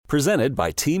Presented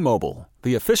by T-Mobile,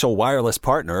 the official wireless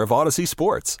partner of Odyssey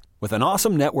Sports. With an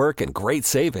awesome network and great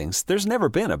savings, there's never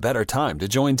been a better time to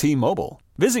join T-Mobile.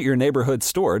 Visit your neighborhood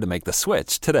store to make the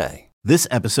switch today. This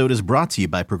episode is brought to you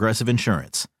by Progressive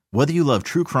Insurance. Whether you love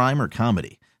true crime or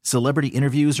comedy, celebrity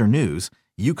interviews or news,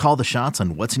 you call the shots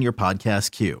on what's in your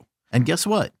podcast queue. And guess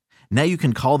what? Now you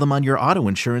can call them on your auto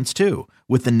insurance too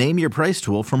with the Name Your Price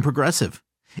tool from Progressive.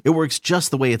 It works just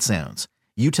the way it sounds.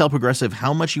 You tell Progressive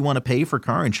how much you want to pay for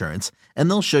car insurance, and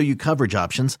they'll show you coverage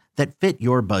options that fit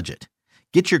your budget.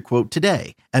 Get your quote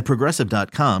today at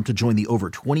Progressive.com to join the over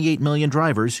 28 million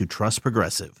drivers who trust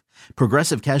Progressive.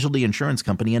 Progressive Casualty Insurance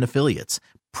Company and Affiliates.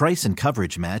 Price and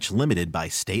coverage match limited by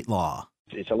state law.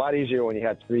 It's a lot easier when you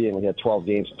had 3 and when you had 12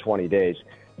 games in 20 days.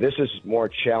 This is more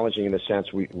challenging in the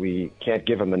sense we can't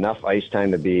give them enough ice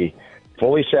time to be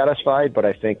fully satisfied, but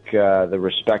I think the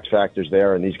respect factor's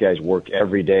there, and these guys work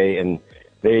every day, and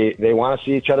they want to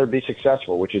see each other be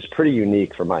successful, which is pretty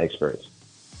unique from my experience.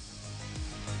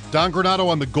 Don Granato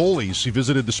on the goalies. He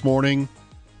visited this morning.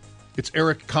 It's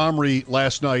Eric Comrie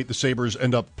last night. The Sabres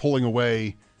end up pulling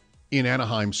away in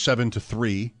Anaheim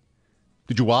 7-3.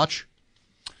 Did you watch?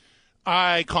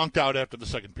 I conked out after the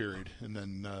second period and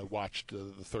then watched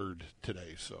the third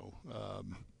today. So,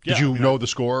 did you know the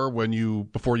score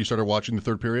before you started watching the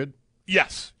third period?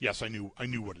 Yes, I knew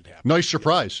what had happened. Nice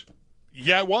surprise.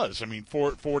 Yeah, it was. I mean,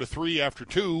 4-3 after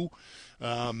 2.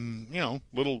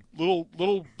 Little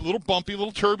bumpy,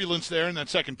 little turbulence there in that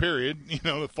second period.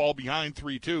 To fall behind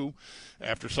 3-2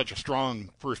 after such a strong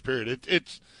first period.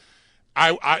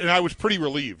 I was pretty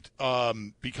relieved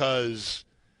because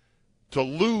to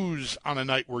lose on a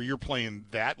night where you're playing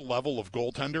that level of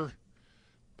goaltender,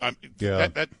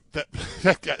 that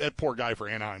poor guy for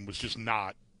Anaheim was just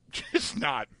not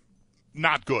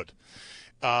good.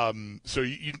 So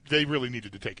they really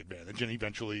needed to take advantage, and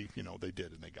eventually, they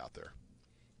did, and they got there.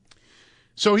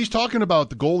 So he's talking about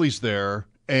the goalies there,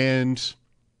 and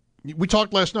we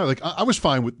talked last night. Like I was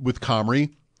fine with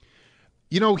Comrie.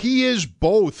 He is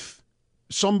both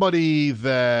somebody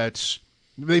that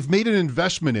they've made an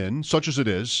investment in, such as it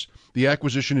is, the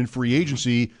acquisition and free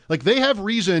agency. Like they have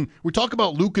reason. We talk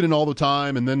about Luukkonen all the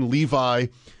time, and then Levi.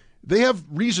 They have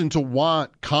reason to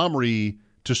want Comrie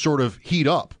to sort of heat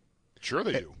up. Sure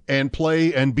they do. And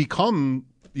play and become,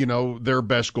 their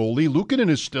best goalie.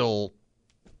 Luukkonen is still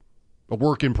a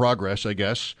work in progress, I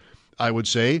guess, I would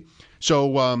say.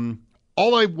 So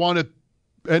all I want to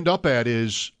end up at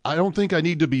is I don't think I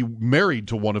need to be married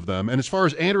to one of them. And as far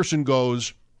as Anderson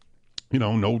goes,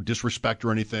 no disrespect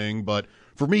or anything, but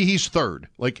for me, he's third.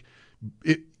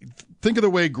 Think of the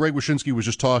way Greg Wyshynski was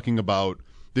just talking about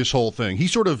this whole thing. He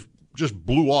sort of just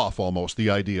blew off almost the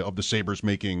idea of the Sabres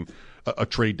making a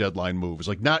trade deadline move. It's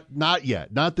like, not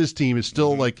yet. Not this team. It's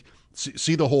still like,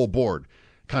 see the whole board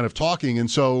kind of talking. And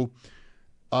so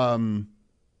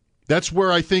that's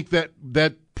where I think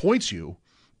that points you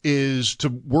is to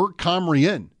work Comrie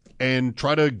in and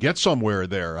try to get somewhere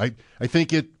there. I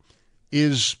think it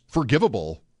is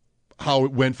forgivable how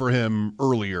it went for him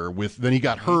earlier then he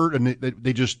got hurt and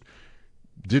they just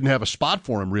didn't have a spot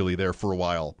for him really there for a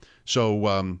while.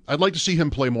 So I'd like to see him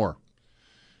play more.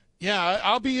 Yeah,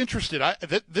 I'll be interested.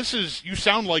 You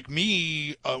sound like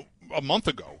me a month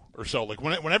ago or so. Like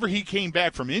whenever he came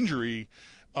back from injury,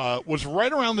 was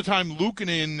right around the time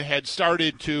Luukkonen had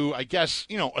started to, I guess,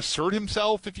 assert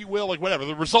himself, if you will. Like whatever,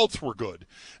 the results were good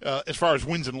as far as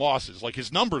wins and losses. Like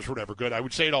his numbers were never good. I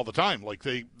would say it all the time. Like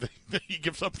he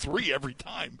gives up 3 every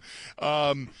time,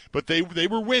 but they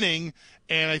were winning,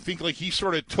 and I think like he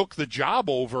sort of took the job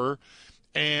over.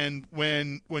 And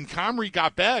when Comrie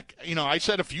got back, I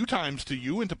said a few times to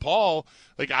you and to Paul,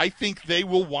 like, I think they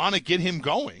will want to get him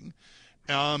going.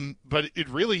 But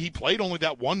he played only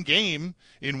that one game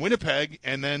in Winnipeg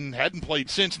and then hadn't played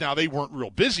since. Now, they weren't real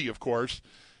busy, of course.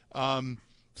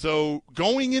 So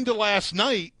going into last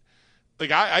night,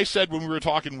 like I said when we were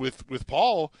talking with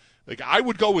Paul, like I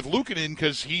would go with Luukkonen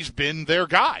because he's been their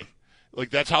guy. Like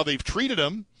that's how they've treated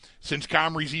him since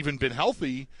Comrie's even been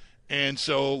healthy. And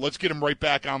so let's get him right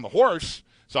back on the horse.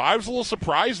 So I was a little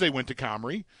surprised they went to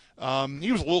Comrie.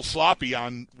 He was a little sloppy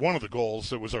on one of the goals.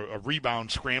 There was a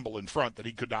rebound scramble in front that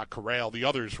he could not corral. The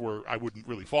others I wouldn't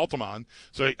really fault him on.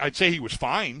 So I'd say he was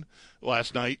fine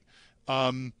last night.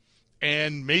 And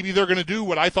maybe they're going to do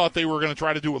what I thought they were going to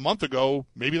try to do a month ago.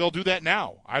 Maybe they'll do that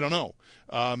now. I don't know.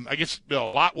 I guess a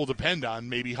lot will depend on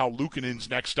maybe how Luukkonen's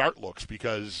next start looks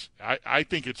because I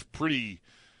think it's pretty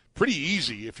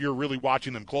easy if you're really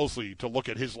watching them closely to look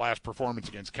at his last performance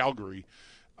against Calgary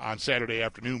on Saturday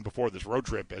afternoon before this road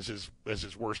trip as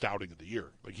his worst outing of the year.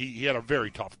 Like he had a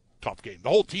very tough game. The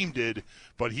whole team did,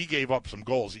 but he gave up some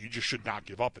goals that you just should not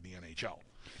give up in the NHL.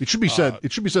 It should be said.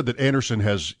 It should be said that Anderson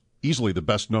has easily the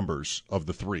best numbers of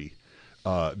the three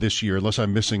this year, unless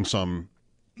I'm missing some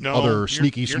other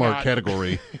sneaky smart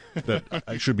category that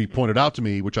should be pointed out to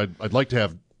me, which I'd like to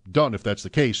have done if that's the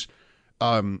case.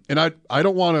 And I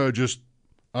don't want to just.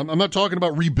 I'm not talking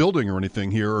about rebuilding or anything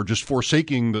here, or just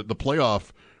forsaking the playoff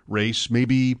race.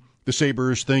 Maybe the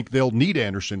Sabres think they'll need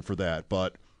Anderson for that,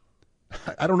 but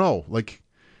I don't know. Like,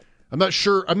 I'm not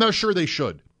sure they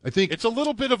should. I think it's a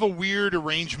little bit of a weird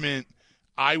arrangement,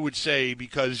 I would say,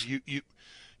 because you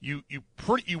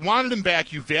wanted him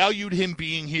back, you valued him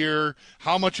being here.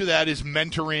 How much of that is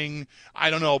mentoring?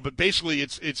 I don't know, but basically,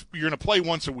 it's you're going to play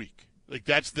once a week. Like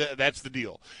that's the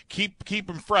deal. Keep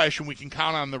him fresh, and we can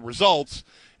count on the results.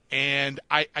 And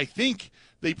I think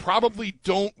they probably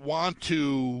don't want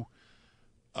to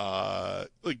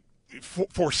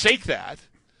forsake that.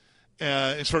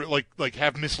 And sort of like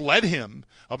have misled him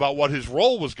about what his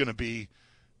role was going to be,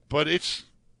 but it's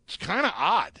kind of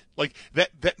odd. Like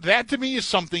that to me is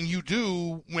something you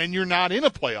do when you're not in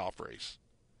a playoff race.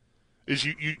 Is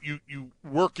you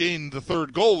work in the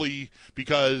third goalie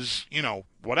because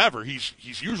whatever he's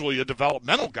usually a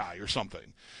developmental guy or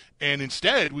something, and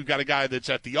instead we've got a guy that's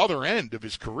at the other end of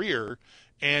his career.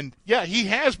 And yeah, he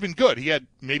has been good. He had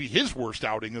maybe his worst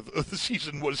outing of the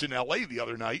season was in L.A. the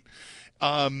other night.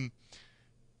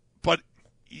 But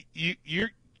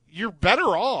you're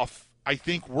better off, I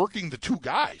think, working the two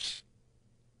guys.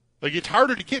 Like, it's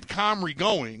harder to get Comrie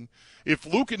going if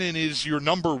Luukkonen is your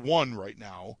number one right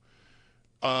now.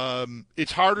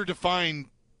 It's harder to find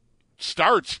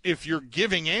starts if you're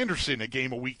giving Anderson a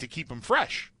game a week to keep him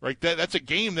fresh. Right? That's a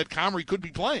game that Comrie could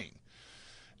be playing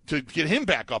to get him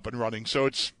back up and running. So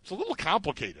it's a little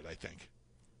complicated, I think.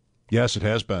 Yes, it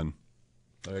has been.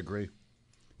 I agree.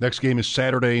 Next game is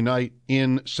Saturday night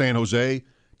in San Jose.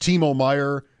 Timo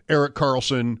Meier, Erik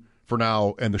Karlsson for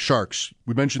now, and the Sharks.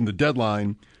 We mentioned the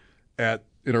deadline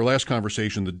in our last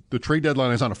conversation. The trade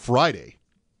deadline is on a Friday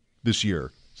this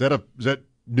year. Is that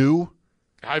new?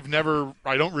 I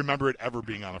don't remember it ever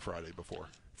being on a Friday before.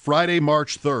 Friday,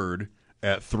 March 3rd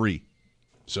at 3.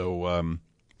 So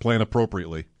plan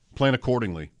appropriately. Plan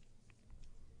accordingly.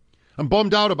 I'm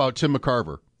bummed out about Tim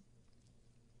McCarver.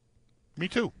 Me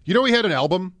too. You know he had an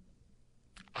album?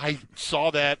 I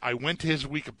saw that. I went to his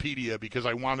Wikipedia because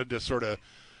I wanted to sort of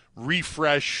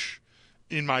refresh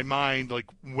in my mind, like,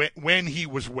 when he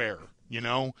was where,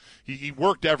 He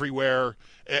worked everywhere,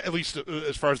 at least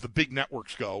as far as the big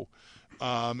networks go.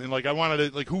 And, like, I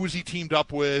wanted to, like, who was he teamed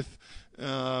up with?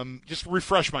 Just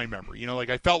refresh my memory.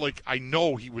 I felt like I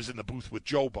know he was in the booth with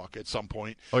Joe Buck at some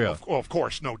point. Oh, yeah. Of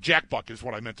course. No, Jack Buck is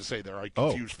what I meant to say there. I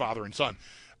confused father and son.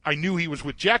 I knew he was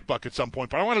with Jack Buck at some point,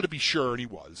 but I wanted to be sure, and he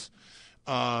was.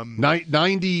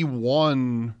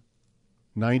 91,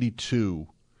 92,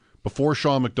 before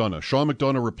Sean McDonough. Sean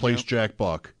McDonough replaced Jack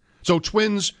Buck. So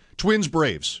Twins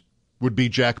Braves would be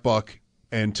Jack Buck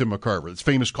and Tim McCarver. It's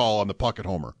famous call on the puck at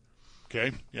Homer.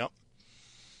 Okay, yep.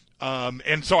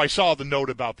 And so I saw the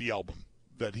note about the album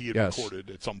that he had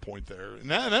recorded at some point there. And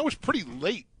that was pretty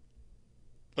late.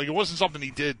 Like, it wasn't something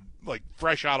he did, like,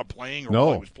 fresh out of playing or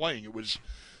while he was playing. It was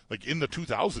like in the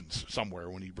 2000s somewhere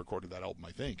when he recorded that album,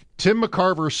 I think. Tim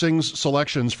McCarver sings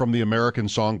selections from the American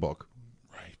Songbook.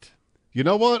 Right. You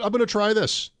know what? I'm going to try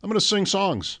this. I'm going to sing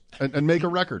songs and make a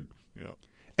record. Yeah.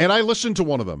 And I listened to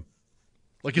one of them.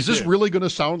 Like, is this really going to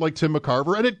sound like Tim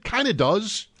McCarver? And it kind of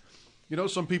does.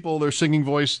 Some people, their singing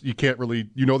voice, you can't really,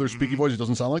 their speaking voice, it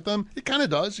doesn't sound like them. It kind of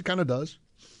does. It kind of does.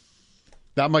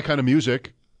 Not my kind of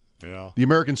music. Yeah. The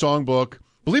American Songbook,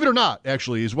 believe it or not,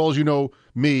 actually, as well as you know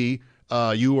me,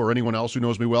 you or anyone else who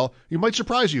knows me well, it might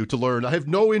surprise you to learn I have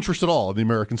no interest at all in the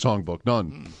American Songbook.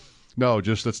 None. No,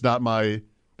 just that's not my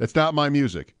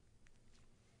music.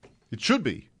 It should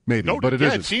be, maybe, but it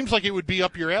isn't. It seems like it would be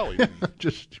up your alley.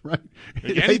 Just right.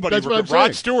 Anybody, that's what I'm Rod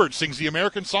saying. Stewart sings the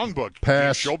American Songbook.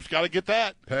 Pass. Shope's got to get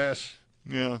that. Pass.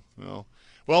 Yeah.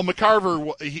 Well,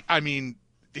 McCarver,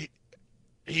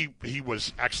 he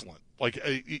was excellent. Like,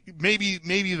 maybe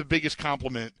the biggest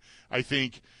compliment I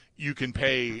think you can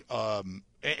pay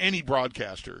any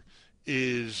broadcaster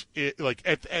is like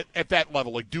at that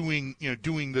level, like doing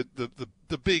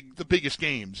the biggest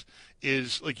games,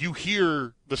 is like you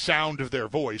hear the sound of their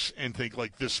voice and think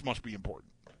like this must be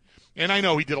important. And I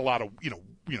know he did a lot of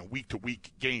week to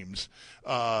week games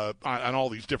on all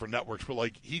these different networks, but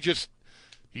like he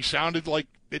sounded like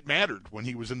it mattered when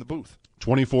he was in the booth.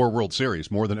 24 World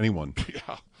Series, more than anyone.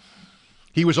 Yeah.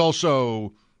 He was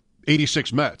also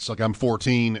 86 Mets. Like, I'm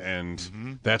 14,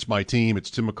 and that's my team. It's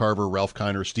Tim McCarver, Ralph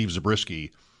Kiner, Steve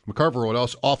Zabriskie. McCarver would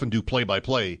also often do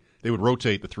play-by-play. They would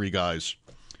rotate the three guys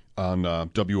on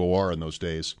WOR in those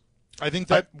days. I think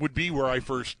that would be where I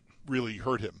first really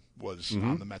heard him, was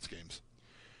on the Mets games.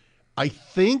 I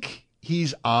think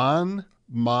he's on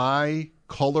my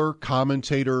color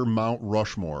commentator Mount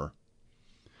Rushmore.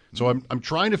 So I'm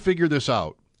trying to figure this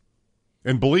out.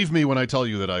 And believe me when I tell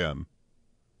you that I am.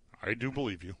 I do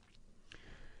believe you.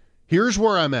 Here's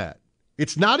where I'm at.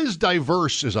 It's not as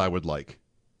diverse as I would like.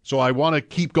 So I want to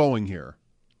keep going here.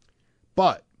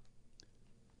 But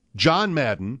John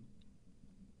Madden,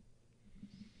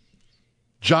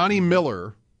 Johnny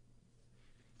Miller,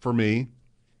 for me,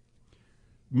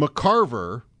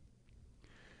 McCarver,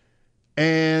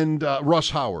 and Russ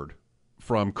Howard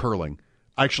from curling.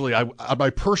 Actually, on my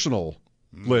personal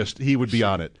list, he would be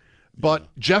on it.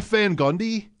 But Jeff Van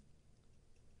Gundy,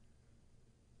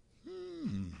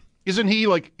 isn't he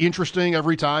like interesting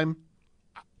every time?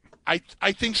 I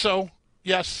think so.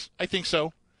 Yes, I think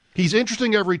so. He's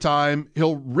interesting every time.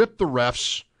 He'll rip the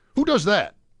refs. Who does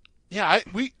that? Yeah,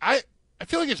 I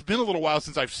feel like it's been a little while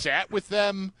since I've sat with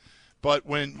them. But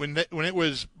when it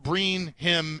was Breen,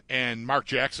 him, and Mark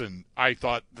Jackson, I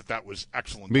thought that was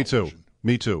excellent. Me television. too.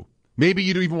 Me too. Maybe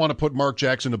you'd even want to put Mark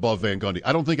Jackson above Van Gundy.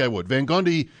 I don't think I would. Van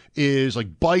Gundy is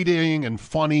like biting and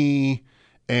funny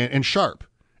and sharp,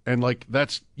 and like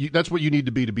that's what you need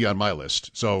to be on my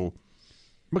list. So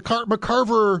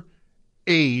McCarver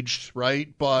aged,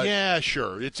 right? But yeah,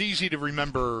 sure. It's easy to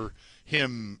remember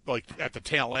him like at the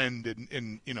tail end,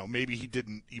 and maybe he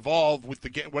didn't evolve with the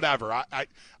game, whatever. I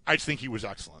just think he was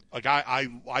excellent. Like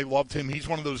I loved him. He's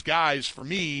one of those guys for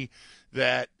me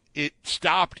that it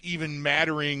stopped even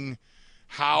mattering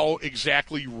how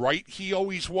exactly right he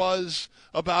always was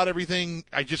about everything.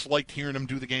 I just liked hearing him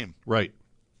do the game. Right.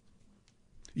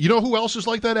 You know who else is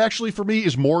like that actually for me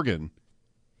is Morgan.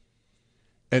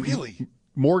 And really?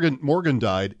 Morgan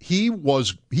died. He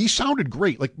sounded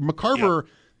great. Like McCarver,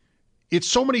 It's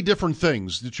so many different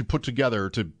things that you put together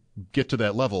to get to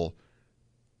that level.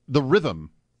 The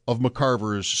rhythm of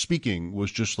McCarver's speaking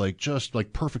was just like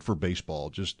perfect for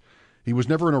baseball. He was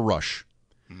never in a rush.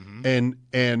 Mm-hmm.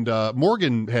 And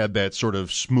Morgan had that sort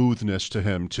of smoothness to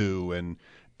him too,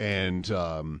 and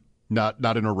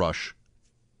not in a rush.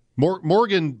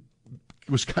 Morgan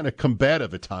was kind of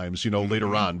combative at times,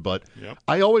 later on. But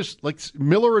I always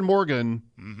Miller and Morgan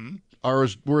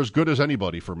were as good as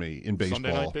anybody for me in baseball.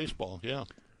 Sunday Night Baseball, yeah.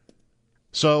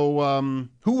 So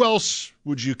who else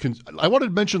would you? I wanted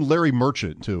to mention Larry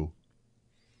Merchant too.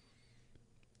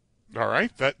 All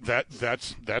right,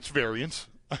 that's variance.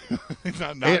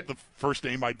 not the first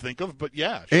name I'd think of, but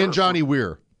yeah. Sure. And Johnny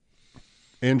Weir.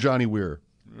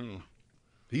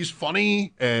 He's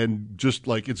funny and just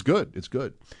it's good. It's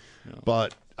good. Yeah.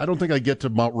 But I don't think I get to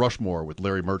Mount Rushmore with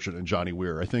Larry Merchant and Johnny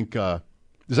Weir. I think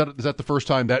is that the first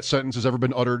time that sentence has ever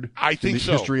been uttered? I think in the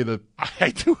so. History of the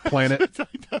planet.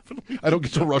 I don't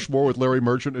get to Rushmore with Larry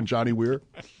Merchant and Johnny Weir.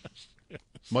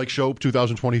 Mike Shope,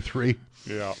 2023.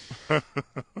 Yeah.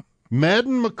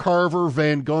 Madden, McCarver,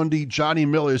 Van Gundy, Johnny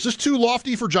Miller. Is this too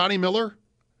lofty for Johnny Miller?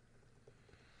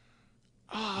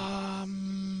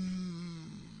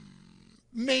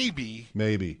 Maybe.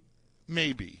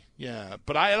 Yeah,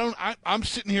 but I'm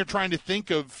sitting here trying to think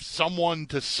of someone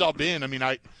to sub in. I mean,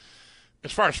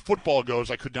 as far as football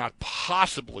goes, I could not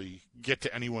possibly get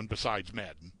to anyone besides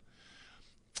Madden.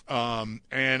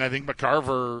 And I think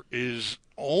McCarver is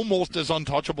almost as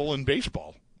untouchable in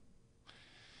baseball.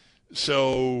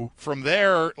 So from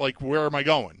there, where am I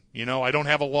going? I don't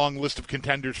have a long list of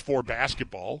contenders for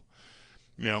basketball.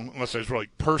 Unless I was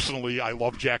personally, I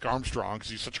love Jack Armstrong because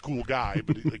he's such a cool guy.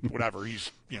 But whatever, he's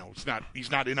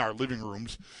not in our living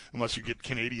rooms unless you get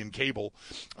Canadian cable.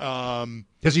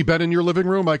 Has he been in your living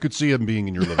room? I could see him being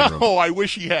in your living room. Oh, I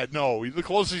wish he had. No, the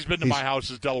closest he's been to my house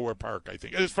is Delaware Park. I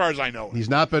think, as far as I know, he's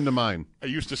not been to mine. I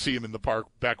used to see him in the park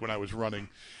back when I was running.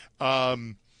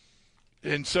 And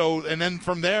then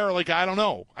from there, I don't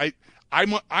know.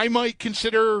 I might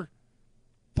consider,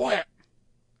 boy,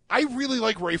 I really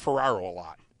like Ray Ferraro a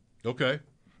lot. Okay.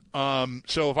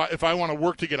 So if I want to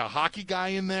work to get a hockey guy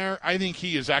in there, I think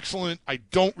he is excellent. I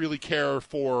don't really care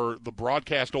for the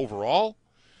broadcast overall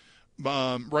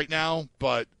right now,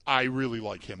 but I really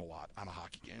like him a lot on a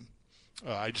hockey game.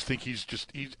 I just think he's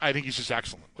just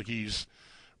excellent. He's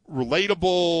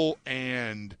relatable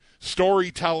and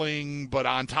storytelling, but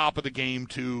on top of the game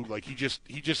too. He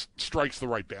just strikes the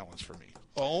right balance for me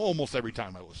almost every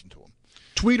time I listen to him.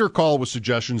 Tweet or call with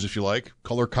suggestions if you like.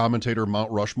 Color commentator Mount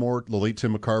Rushmore. The late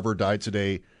Tim McCarver died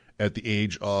today at the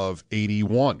age of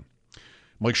 81.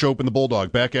 Mike Shope and the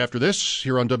Bulldog back after this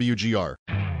here on WGR.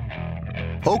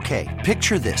 Okay,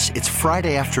 picture this. It's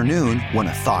Friday afternoon when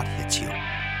a thought hits you.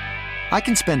 I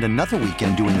can spend another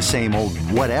weekend doing the same old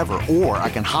whatever, or I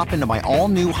can hop into my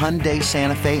all-new Hyundai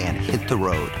Santa Fe and hit the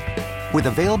road. With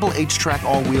available H-Track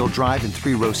all-wheel drive and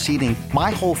 3-row seating,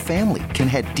 my whole family can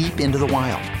head deep into the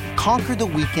wild. Conquer the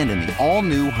weekend in the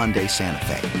all-new Hyundai Santa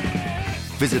Fe.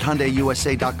 Visit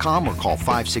HyundaiUSA.com or call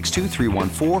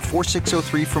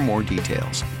 562-314-4603 for more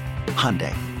details.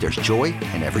 Hyundai, there's joy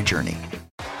in every journey.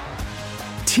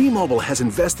 T-Mobile has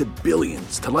invested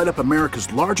billions to light up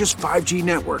America's largest 5G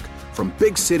network, from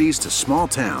big cities to small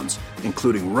towns,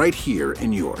 including right here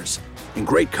in yours. And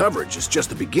great coverage is just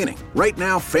the beginning. Right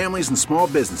now, families and small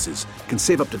businesses can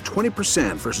save up to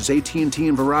 20% versus AT&T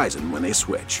and Verizon when they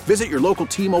switch. Visit your local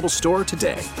T-Mobile store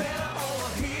today.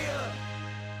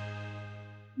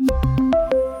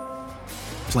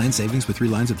 Plan savings with 3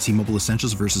 lines of T-Mobile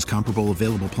Essentials versus comparable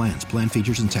available plans. Plan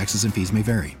features and taxes and fees may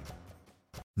vary.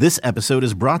 This episode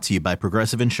is brought to you by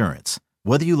Progressive Insurance.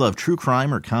 Whether you love true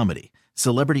crime or comedy,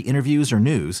 celebrity interviews or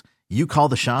news, you call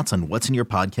the shots on what's in your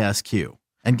podcast queue.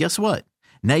 And guess what?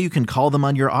 Now you can call them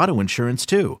on your auto insurance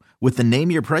too, with the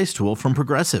Name Your Price tool from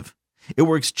Progressive. It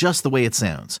works just the way it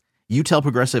sounds. You tell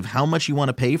Progressive how much you want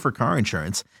to pay for car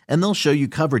insurance, and they'll show you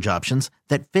coverage options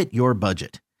that fit your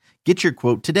budget. Get your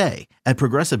quote today at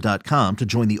Progressive.com to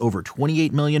join the over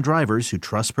 28 million drivers who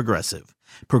trust Progressive.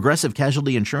 Progressive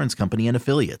Casualty Insurance Company and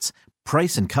Affiliates.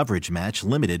 Price and coverage match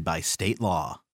limited by state law.